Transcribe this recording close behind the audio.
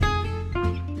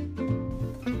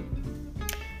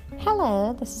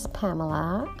Hello, this is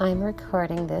Pamela. I'm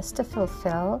recording this to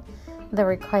fulfill the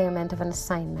requirement of an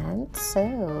assignment.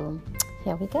 So,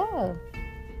 here we go.